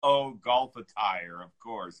golf attire, of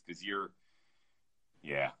course, because you're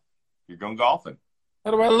going golfing.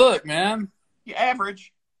 How do I look, man? Yeah,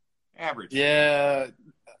 average. Yeah,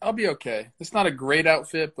 I'll be okay. It's not a great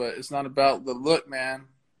outfit, but it's not about the look, man.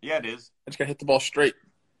 Yeah, it is. I just got to hit the ball straight.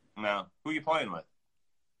 No. Who are you playing with?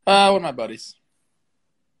 One of my buddies.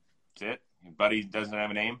 That's it? Your buddy doesn't have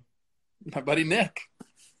a name? My buddy Nick.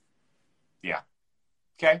 Yeah.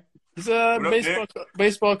 Okay. He's a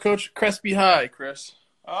baseball coach at Crespi High, Chris.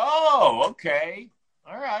 Oh, okay.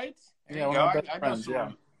 All right. There you one go. of my best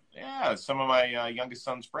friends, Yeah, some of my youngest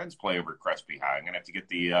son's friends play over at Crespi High. I'm going to have to get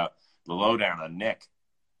the lowdown on Nick.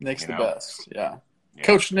 Nick's the best, yeah.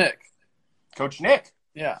 Coach Nick. Coach Nick.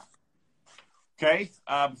 Yeah. Okay,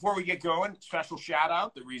 before we get going, special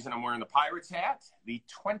shout-out, the reason I'm wearing the Pirates hat, the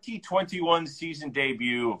 2021 season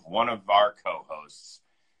debut of one of our co-hosts,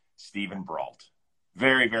 Steven Brault.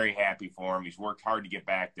 Very, very happy for him. He's worked hard to get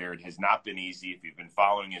back there. It has not been easy. If you've been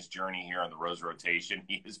following his journey here on the Rose Rotation,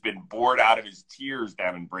 he has been bored out of his tears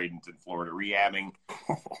down in Bradenton, Florida, rehabbing.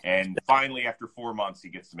 And finally, after 4 months, he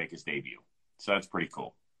gets to make his debut. So that's pretty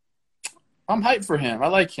cool. I'm hyped for him. I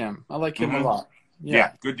like him. I like him a lot.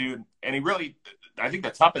 Yeah, good dude. And he really, I think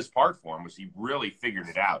the toughest part for him was he really figured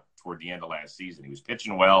it out toward the end of last season. He was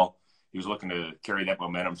pitching well. He was looking to carry that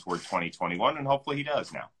momentum toward 2021, and hopefully he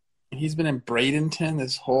does now. He's been in Bradenton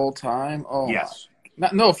this whole time. Oh, yes.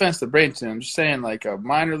 No offense to Bradenton. I'm just saying, like a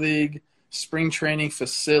minor league spring training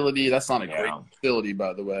facility. That's not a great facility,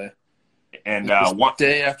 by the way. And one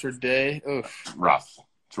day after day. Oof. Rough.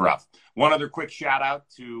 It's rough. One other quick shout out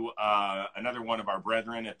to another one of our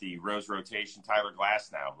brethren at the Rose Rotation, Tyler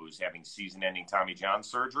Glasnow, who's having season-ending Tommy John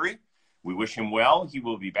surgery. We wish him well. He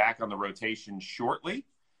will be back on the rotation shortly.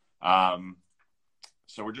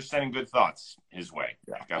 So we're just sending good thoughts his way.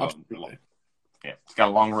 Yeah, it's got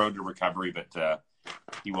a long road to recovery, but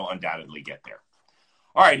he will undoubtedly get there.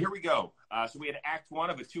 All right, here we go. So we had Act 1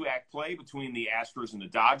 of a 2-act play between the Astros and the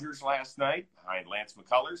Dodgers last night behind Lance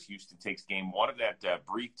McCullers. Houston takes Game 1 of that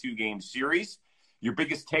brief 2-game series. Your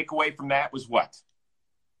biggest takeaway from that was what?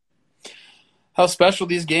 How special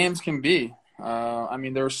these games can be. I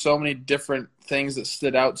mean, there were so many different things that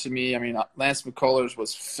stood out to me. I mean, Lance McCullers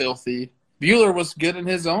was filthy. Buehler was good in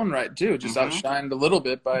his own right, too. Just outshined a little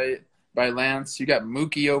bit by Lance. You got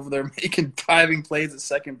Mookie over there making diving plays at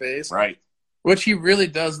second base. Right. Which he really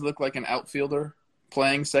does look like an outfielder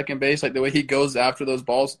playing second base. Like the way he goes after those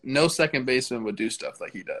balls, no second baseman would do stuff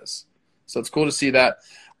like he does. So it's cool to see that.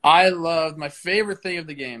 I loved – my favorite thing of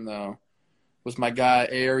the game, though, was my guy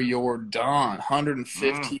Air Jordan.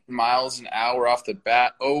 115 miles an hour off the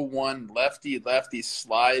bat, 0-1 lefty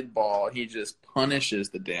slide ball. He just punishes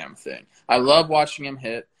the damn thing. I love watching him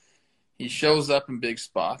hit. He shows up in big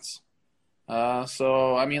spots.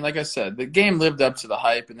 So, I mean, like I said, the game lived up to the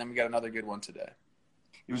hype, and then we got another good one today.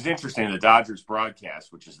 It was interesting, the Dodgers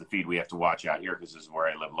broadcast, which is the feed we have to watch out here because this is where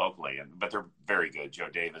I live locally, but they're very good. Joe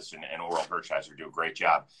Davis and Oral Hershiser do a great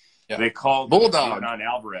job. Yeah. They called Yordan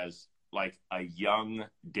Alvarez like a young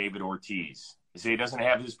David Ortiz. They say he doesn't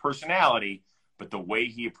have his personality, but the way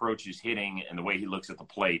he approaches hitting and the way he looks at the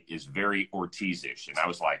plate is very Ortiz-ish. And I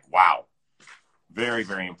was like, wow, very,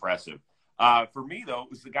 very impressive. For me, though, it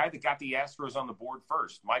was the guy that got the Astros on the board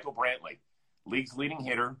first, Michael Brantley, league's leading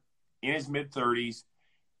hitter, in his mid-30s.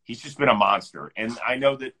 He's just been a monster. And I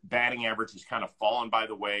know that batting average has kind of fallen by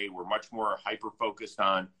the way. We're much more hyper-focused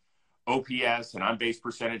on OPS and on-base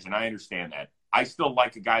percentage, and I understand that. I still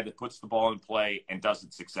like a guy that puts the ball in play and does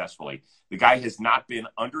it successfully. The guy has not been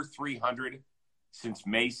under 300 since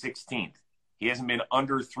May 16th. He hasn't been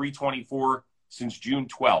under 324 since June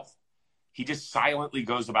 12th. He just silently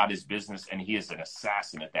goes about his business, and he is an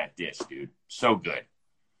assassin at that dish, dude. So good.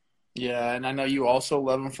 Yeah, and I know you also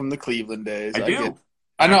love him from the Cleveland days. I do.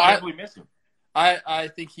 I know. I miss him. I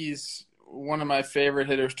think he's one of my favorite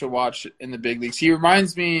hitters to watch in the big leagues. He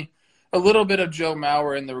reminds me a little bit of Joe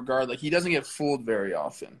Mauer in the regard, like he doesn't get fooled very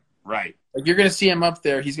often. Right. Like you're going to see him up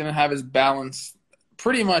there. He's going to have his balance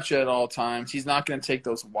pretty much at all times. He's not going to take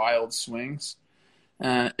those wild swings.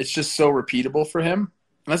 It's just so repeatable for him.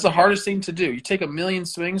 And that's the hardest thing to do. You take a million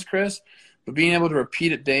swings, Chris, but being able to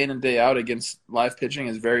repeat it day in and day out against live pitching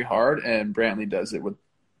is very hard, and Brantley does it with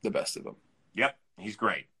the best of them. Yep, he's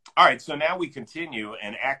great. All right, so now we continue,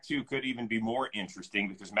 and Act 2 could even be more interesting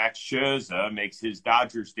because Max Scherzer makes his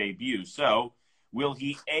Dodgers debut. So will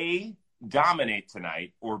he, A, dominate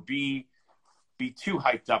tonight, or B, be too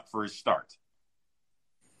hyped up for his start?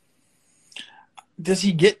 Does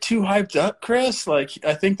he get too hyped up, Chris? Like,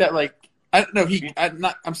 I think that, like, I don't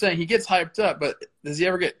know. I'm saying he gets hyped up, but does he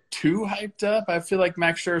ever get too hyped up? I feel like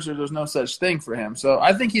Max Scherzer, there's no such thing for him. So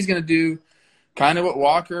I think he's going to do kind of what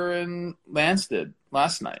Walker and Lance did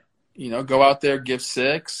last night. Go out there, give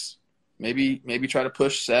 6, maybe try to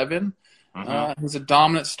push 7. He's a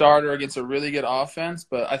dominant starter against a really good offense,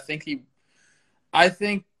 but I think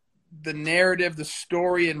the narrative, the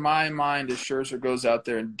story in my mind is Scherzer goes out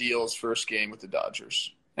there and deals first game with the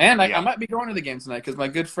Dodgers. And I might be going to the game tonight because my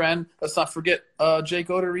good friend, let's not forget, Jake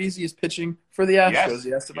Odorizzi is pitching for the Astros. Yes.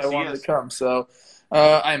 He asked if I wanted to come. So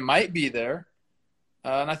I might be there.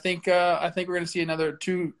 And I think we're going to see another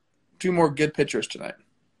two more good pitchers tonight.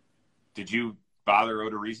 Did you bother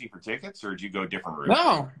Odorizzi for tickets, or did you go a different route?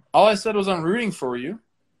 No. All I said was I'm rooting for you.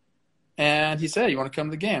 And he said, you want to come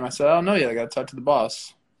to the game? I said, I don't know yet. I got to talk to the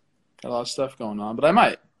boss. Got a lot of stuff going on, but I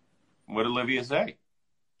might. What did Olivia say?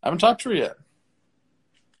 I haven't talked to her yet.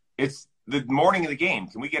 It's the morning of the game.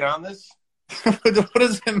 Can we get on this? What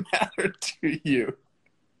does it matter to you?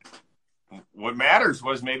 What matters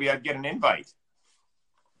was maybe I'd get an invite.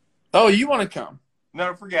 Oh, you want to come?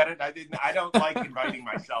 No, forget it. I don't like inviting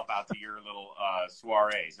myself out to your little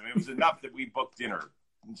soirees. I mean, it was enough that we booked dinner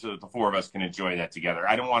so that the 4 of us can enjoy that together.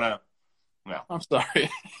 I don't want to. No, I'm sorry.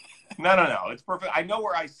 No. It's perfect. I know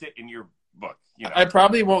where I sit in your book. I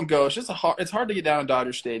probably won't go. It's just it's hard to get down to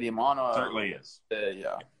Dodger Stadium on a. It certainly is.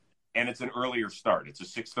 Yeah. And it's an earlier start. It's a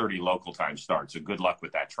 6:30 local time start. So good luck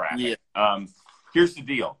with that traffic. Yeah. Here's the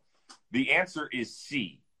deal. The answer is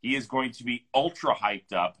C. He is going to be ultra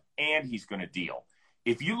hyped up, and he's going to deal.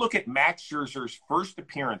 If you look at Max Scherzer's first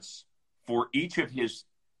appearance for each of his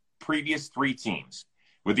previous 3 teams,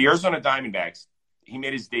 with the Arizona Diamondbacks, he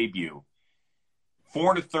made his debut.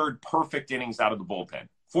 4 1/3 perfect innings out of the bullpen.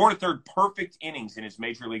 4 1/3 perfect innings in his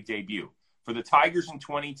major league debut. For the Tigers in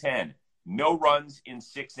 2010, no runs in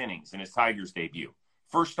 6 innings in his Tigers debut.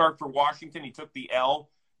 First start for Washington, he took the L.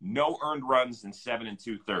 No earned runs in 7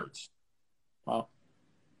 2/3. Wow.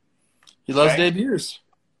 He loves debuts.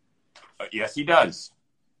 Yes, he does.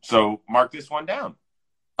 So mark this one down.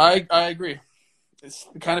 I agree. It's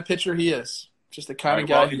the kind of pitcher he is. Just the kind of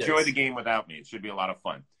guy he is. Enjoy the game without me. It should be a lot of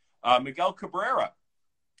fun. Miguel Cabrera,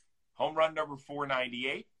 home run number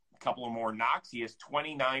 498. A couple of more knocks. He has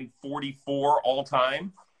 29-44 all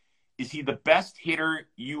time. Is he the best hitter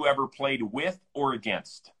you ever played with or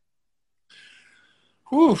against?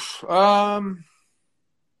 Oof.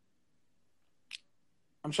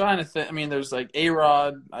 I'm trying to think. I mean, there's like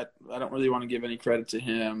A-Rod. I don't really want to give any credit to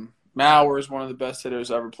him. Mauer is one of the best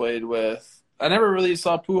hitters I ever played with. I never really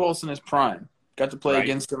saw Pujols in his prime. Got to play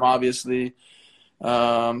against him, obviously.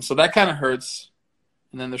 So that kind of hurts.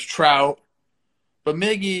 And then there's Trout. But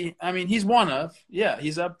Miggy, I mean, he's one of. Yeah,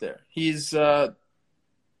 he's up there. He's another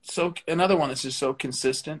one that's just so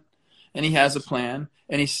consistent. And he has a plan,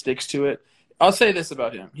 and he sticks to it. I'll say this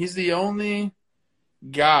about him. He's the only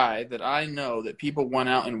guy that I know that people went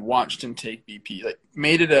out and watched him take BP. Like,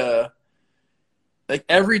 made it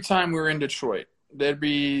every time we were in Detroit, there'd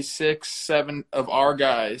be 6, 7 of our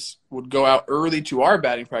guys would go out early to our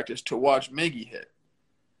batting practice to watch Miggy hit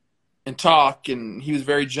and talk. And he was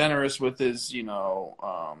very generous with his,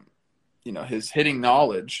 his hitting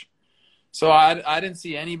knowledge. So I didn't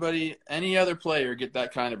see any other player get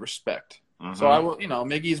that kind of respect. Mm-hmm. So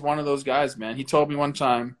Miggy's one of those guys, man. He told me one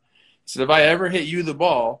time, he said, if I ever hit you the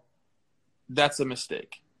ball, that's a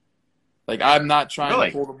mistake. Like, I'm not trying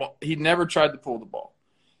to pull the ball. He never tried to pull the ball.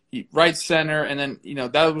 He right center, and then,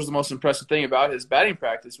 that was the most impressive thing about his batting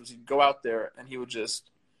practice was he'd go out there and he would just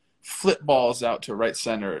flip balls out to right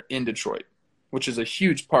center in Detroit, which is a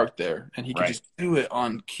huge park there, and he could just do it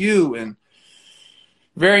on cue, and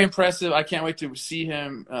very impressive. I can't wait to see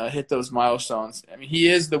him hit those milestones. I mean, he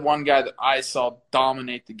is the one guy that I saw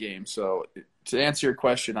dominate the game. So to answer your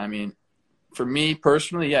question, I mean, for me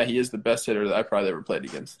personally, yeah, he is the best hitter that I probably ever played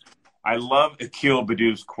against. I love Akil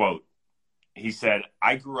Badu's quote. He said,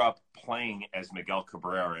 I grew up playing as Miguel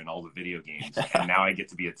Cabrera in all the video games, and now I get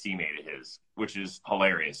to be a teammate of his, which is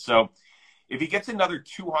hilarious. So if he gets another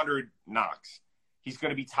 200 knocks, he's going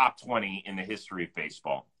to be top 20 in the history of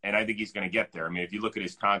baseball. And I think he's going to get there. I mean, if you look at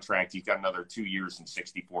his contract, he's got another 2 years and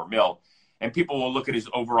 $64 million. And people will look at his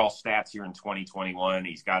overall stats here in 2021.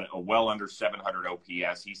 He's got a well under 700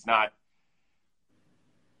 OPS. He's not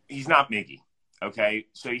Miggy, okay?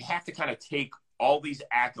 So you have to kind of take all these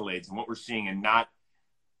accolades and what we're seeing and not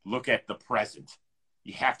look at the present.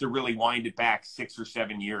 You have to really wind it back 6 or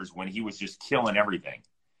 7 years when he was just killing everything.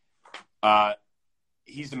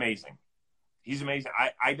 He's amazing. He's amazing.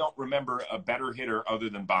 I don't remember a better hitter other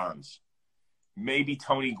than Bonds. Maybe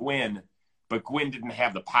Tony Gwynn, but Gwynn didn't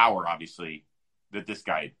have the power, obviously, that this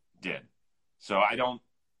guy did. So I don't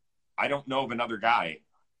know of another guy.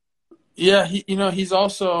 Yeah, he's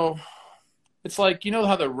also – it's like,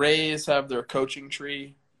 how the Rays have their coaching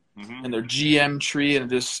tree? and their GM tree,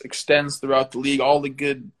 and it just extends throughout the league. All the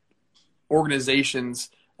good organizations,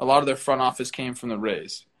 a lot of their front office came from the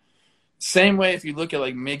Rays. Same way if you look at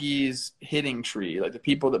like Miggy's hitting tree, like the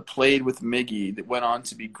people that played with Miggy that went on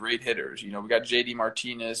to be great hitters. You know, we got JD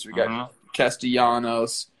Martinez, we got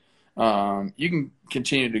Castellanos. You can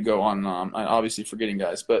continue to go on and on. I'm obviously forgetting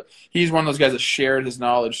guys, but he's one of those guys that shared his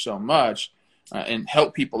knowledge so much and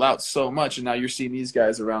helped people out so much. And now you're seeing these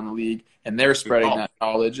guys around the league, and they're spreading that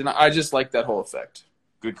knowledge. And I just like that whole effect.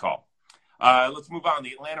 Good call. Let's move on.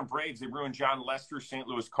 The Atlanta Braves, they ruined Jon Lester's St.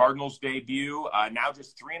 Louis Cardinals debut. Now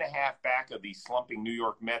just 3.5 back of the slumping New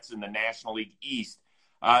York Mets in the National League East.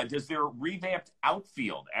 Does their revamped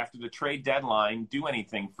outfield after the trade deadline do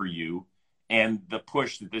anything for you and the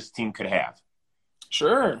push that this team could have?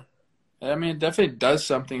 Sure. I mean, it definitely does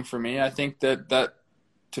something for me. I think that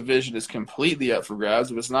division is completely up for grabs.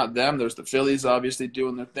 If it's not them, there's the Phillies obviously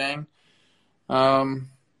doing their thing. The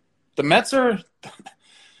Mets are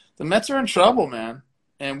in trouble, man.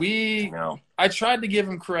 And I tried to give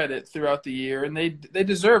them credit throughout the year, and they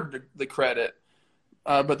deserved the credit,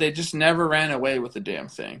 but they just never ran away with the damn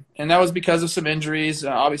thing. And that was because of some injuries,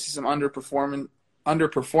 obviously some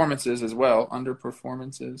underperformances as well.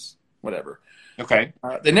 Underperformances, whatever. Okay.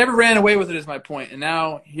 They never ran away with it is my point, and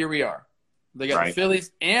now here we are. They got the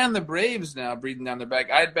Phillies and the Braves now breathing down their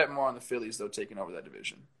back. I'd bet more on the Phillies, though, taking over that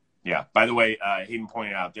division. Yeah. By the way, Hayden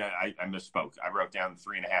pointed out, I misspoke. I wrote down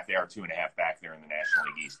 3.5. They are 2.5 back there in the National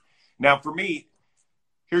League East. Now, for me,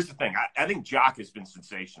 here's the thing. I think Jock has been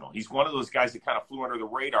sensational. He's one of those guys that kind of flew under the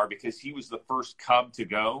radar because he was the first Cub to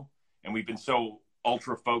go, and we've been so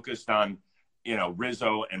ultra focused on, you know,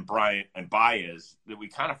 Rizzo and Bryant and Baez that we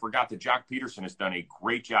kind of forgot that Jock Peterson has done a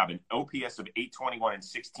great job, an OPS of 821 in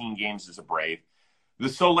 16 games as a Brave. The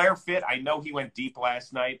Soler fit, I know he went deep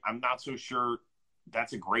last night. I'm not so sure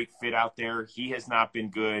that's a great fit out there. He has not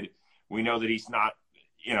been good. We know that he's not,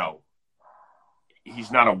 you know,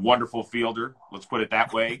 he's not a wonderful fielder. Let's put it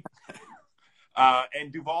that way.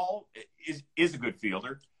 And Duvall is a good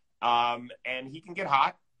fielder. And he can get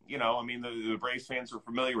hot. You know, I mean, the Braves fans are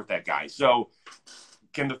familiar with that guy. So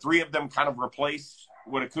can the three of them kind of replace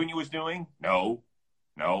what Acuna was doing? No,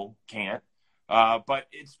 can't. But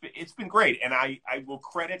it's been great. And I will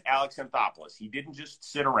credit Alex Anthopoulos. He didn't just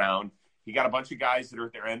sit around. He got a bunch of guys that are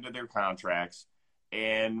at their end of their contracts,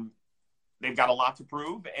 and they've got a lot to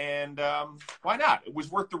prove. And why not? It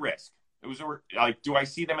was worth the risk. It was like, do I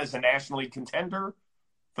see them as a National League contender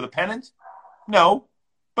for the pennant? No,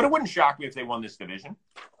 but it wouldn't shock me if they won this division.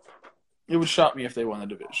 It would shock me if they won the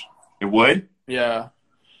division. It would? Yeah.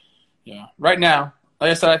 Right now,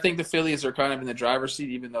 like I said, I think the Phillies are kind of in the driver's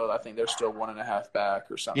seat, even though I think they're still 1.5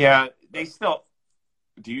 back or something. Yeah, they still.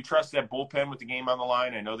 Do you trust that bullpen with the game on the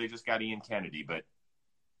line? I know they just got Ian Kennedy, but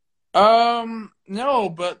no,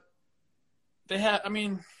 but they have. I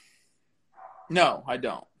mean, no, I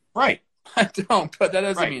don't. Right, I don't. But that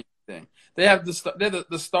doesn't mean anything. They have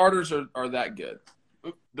the starters are that good.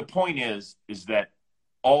 The point is that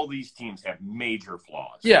all these teams have major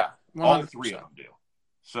flaws. Yeah, 100%. All three of them do.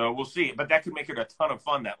 So we'll see. But that could make it a ton of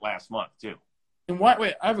fun that last month too. And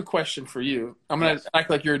wait, I have a question for you. I'm gonna act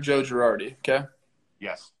like you're Joe Girardi, okay?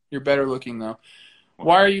 Yes. You're better looking, though.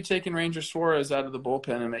 Why are you taking Ranger Suarez out of the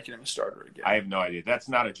bullpen and making him a starter again? I have no idea. That's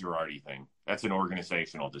not a Girardi thing. That's an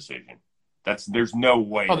organizational decision. There's no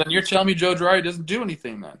way. Oh, then you're telling me Joe Girardi doesn't do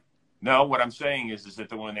anything then? No, what I'm saying is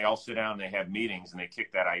that when they all sit down and they have meetings and they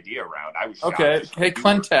kick that idea around, I was shocked. Okay. Hey,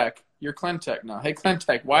 Clentech. You're Clentech now. Hey,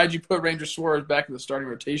 Clentech, why did you put Ranger Suarez back in the starting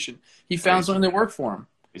rotation? He found something that worked for him.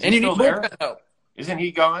 Is he still there? Isn't he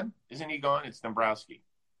gone? It's Dombrowski.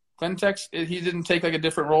 Clentech, he didn't take like a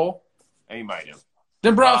different role? He might have.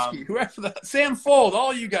 Dombrowski, whoever that. Sam Fold,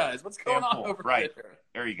 all you guys. What's going on over there?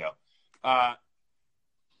 There you go. I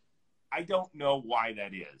don't know why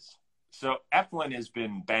that is. So Eflin has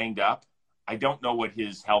been banged up. I don't know what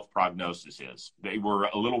his health prognosis is. They were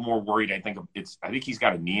a little more worried. I think he's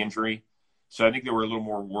got a knee injury. So I think they were a little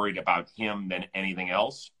more worried about him than anything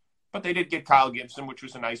else. But they did get Kyle Gibson, which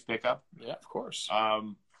was a nice pickup. Yeah, of course.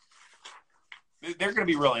 They're going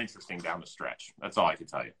to be real interesting down the stretch. That's all I can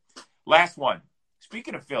tell you. Last one.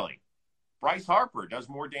 Speaking of Philly, Bryce Harper does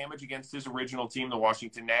more damage against his original team, the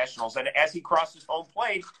Washington Nationals. And as he crosses home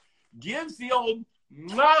plate, gives the old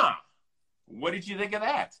nah. What did you think of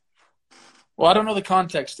that? Well, I don't know the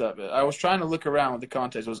context of it. I was trying to look around with the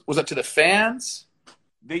context. Was it to the fans?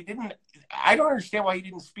 I don't understand why he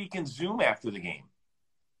didn't speak in Zoom after the game.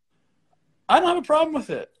 I don't have a problem with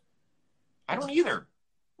it. I don't either.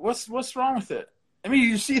 What's wrong with it? I mean,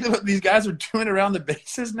 you see what these guys are doing around the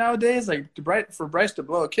bases nowadays. Like for Bryce to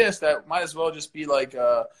blow a kiss, that might as well just be like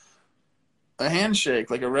a a handshake,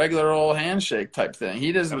 like a regular old handshake type thing.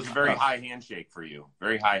 He doesn't. That was a very high handshake for you.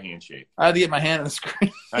 Very high handshake. I had to get my hand on the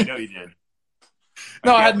screen. I know you did.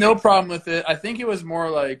 No, I had no problem with it. I think it was more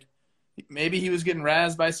like maybe he was getting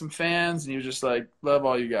razzed by some fans, and he was just like, "Love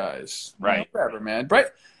all you guys." Right. Whatever, man.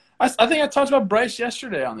 I think I talked about Bryce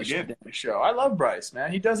yesterday on the show. I love Bryce,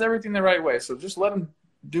 man. He does everything the right way. So just let him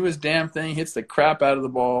do his damn thing. Hits the crap out of the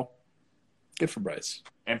ball. Good for Bryce.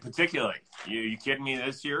 And particularly, you kidding me?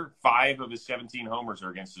 This year, 5 of his 17 homers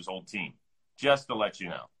are against his old team. Just to let you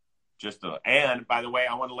know. And by the way,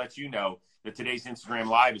 I want to let you know that today's Instagram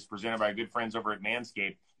Live is presented by our good friends over at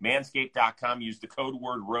Manscaped. Manscaped.com. Use the code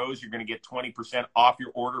word ROSE. You're going to get 20% off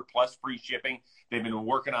your order plus free shipping. They've been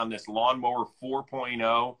working on this Lawnmower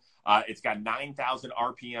 4.0. It's got 9,000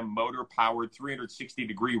 RPM motor-powered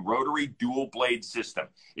 360-degree rotary dual-blade system.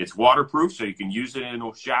 It's waterproof, so you can use it in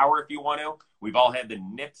a shower if you want to. We've all had the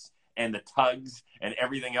nips and the tugs and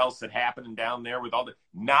everything else that happened down there with all the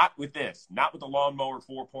 – not with this. Not with the Lawnmower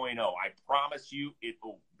 4.0. I promise you it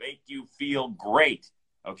will make you feel great,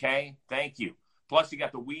 okay? Thank you. Plus, you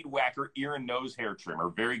got the Weed Whacker ear and nose hair trimmer,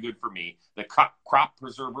 very good for me. The Crop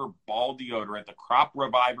Preserver ball deodorant, the Crop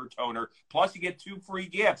Reviver toner. Plus, you get 2 free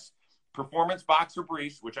gifts. Performance boxer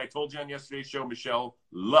briefs, which I told you on yesterday's show Michelle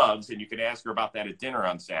loves, and you can ask her about that at dinner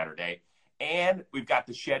on Saturday. And we've got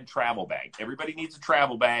the Shed travel bag. Everybody needs a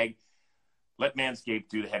travel bag. Let Manscaped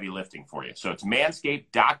do the heavy lifting for you. So it's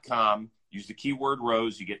manscaped.com. Use the keyword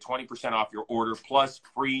ROSE. You get 20% off your order plus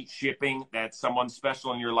free shipping. That someone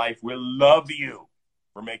special in your life will love you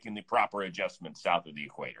for making the proper adjustments south of the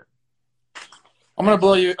equator. I'm gonna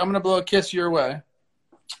blow a kiss your way,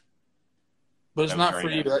 but it's not for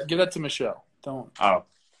you. Give that to Michelle. Don't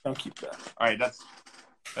keep that. All right, that's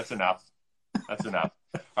enough. That's enough.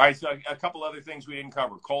 All right, so a couple other things we didn't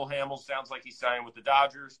cover. Cole Hamels sounds like he's signing with the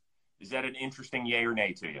Dodgers. Is that an interesting yay or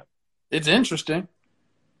nay to you? It's interesting.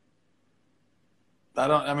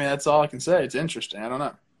 That's all I can say. It's interesting. I don't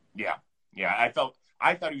know. Yeah. I thought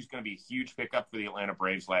he was going to be a huge pickup for the Atlanta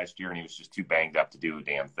Braves last year, and he was just too banged up to do a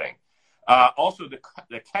damn thing. Also,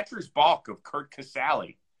 the catcher's balk of Curt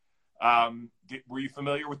Casali. Were you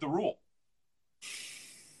familiar with the rule?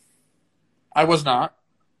 I was not.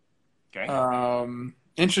 Okay.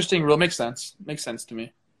 Interesting rule. Makes sense. Makes sense to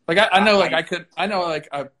me. Like I know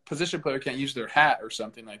a position player can't use their hat or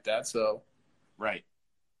something like that. So. Right.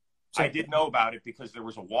 I did know about it because there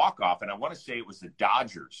was a walk-off, and I want to say it was the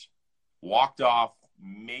Dodgers. Walked off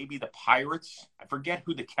maybe the Pirates. I forget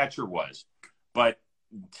who the catcher was. But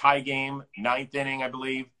tie game, 9th inning, I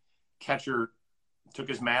believe. Catcher took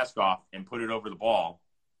his mask off and put it over the ball,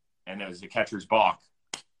 and it was the catcher's balk.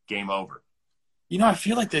 Game over. I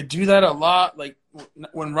feel like they do that a lot. Like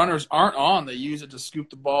when runners aren't on, they use it to scoop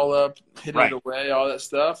the ball up, hit it away, all that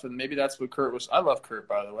stuff. And maybe that's what Curt was. I love Curt,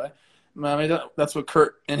 by the way. I mean, that's what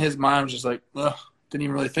Curt, in his mind, was just like, ugh, didn't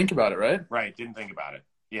even really think about it, right? Right, didn't think about it.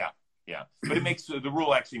 Yeah. But the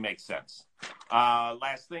rule actually makes sense.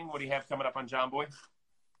 Last thing, what do you have coming up on John Boy?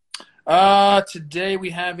 Today we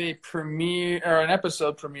have an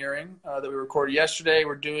episode premiering that we recorded yesterday.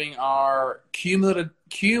 We're doing our cumulative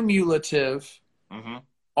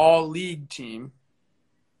all-league team.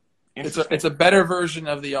 It's a better version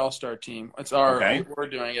of the All-Star team. We're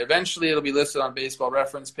doing it. Eventually, it'll be listed on Baseball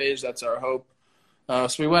Reference page. That's our hope.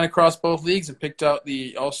 So we went across both leagues and picked out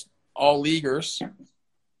the all-leaguers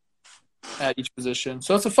at each position.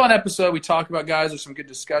 So it's a fun episode. We talk about guys. There's some good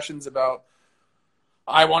discussions about.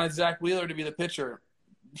 I wanted Zach Wheeler to be the pitcher.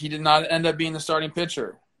 He did not end up being the starting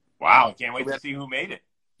pitcher. Wow! Can't wait to see who made it.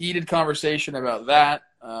 Heated conversation about that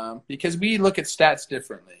because we look at stats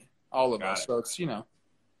differently, all of us. So it's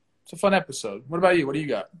It's a fun episode. What about you? What do you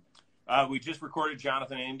got? We just recorded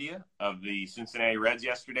Jonathan India of the Cincinnati Reds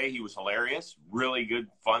yesterday. He was hilarious. Really good,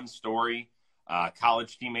 fun story.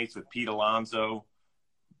 College teammates with Pete Alonso.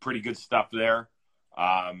 Pretty good stuff there.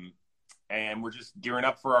 And we're just gearing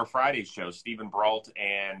up for our Friday show, Stephen Brault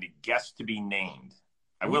and guest to be named.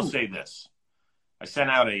 I will say this. I sent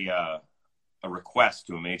out a request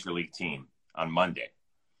to a major league team on Monday.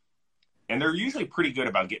 And they're usually pretty good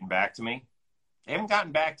about getting back to me. They haven't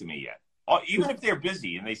gotten back to me yet. Even if they're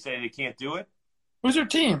busy and they say they can't do it. Who's your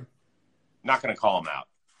team? Not going to call them out.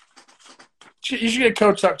 You should get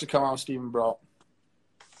Cole Tucker to come on with Stephen Brault.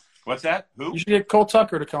 What's that? Who? You should get Cole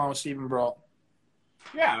Tucker to come on with Stephen Brault.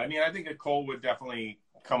 Yeah, I mean, I think that Cole would definitely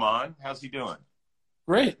come on. How's he doing?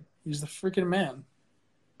 Great. He's the freaking man.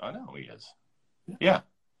 I know he is. Yeah.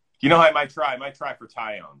 I might try. For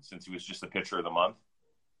Tyone since he was just the pitcher of the month.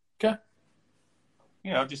 Okay.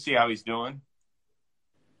 Just see how he's doing.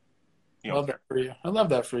 I love that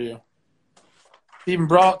for you. Stephen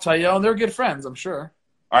Brault, Tyone, they're good friends, I'm sure.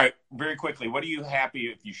 All right, very quickly, what are you happy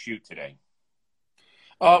if you shoot today?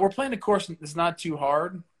 We're playing a course that's not too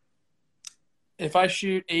hard. If I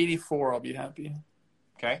shoot 84, I'll be happy.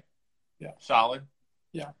 Okay. Yeah. Solid.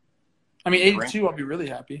 Yeah. I mean, 82, I'll be really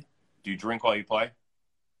happy. Do you drink while you play?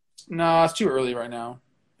 No, it's too early right now.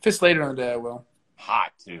 If it's later in the day, I will.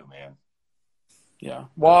 Hot, too, man. Yeah.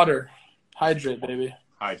 Water. Hydrate, baby.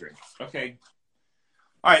 Hydrate. Okay.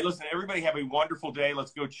 All right, listen, everybody have a wonderful day.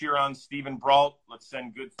 Let's go cheer on Steven Brault. Let's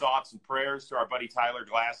send good thoughts and prayers to our buddy Tyler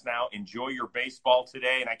Glasnow. Enjoy your baseball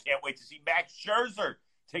today, and I can't wait to see Max Scherzer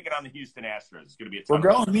take it on the Houston Astros. It's going to be a ton of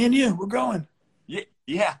fun. We're going, me and you. We're going.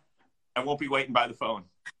 Yeah. I won't be waiting by the phone.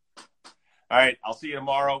 All right, I'll see you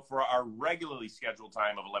tomorrow for our regularly scheduled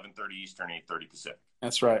time of 11:30 Eastern, 8:30 Pacific.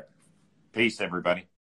 That's right. Peace, everybody.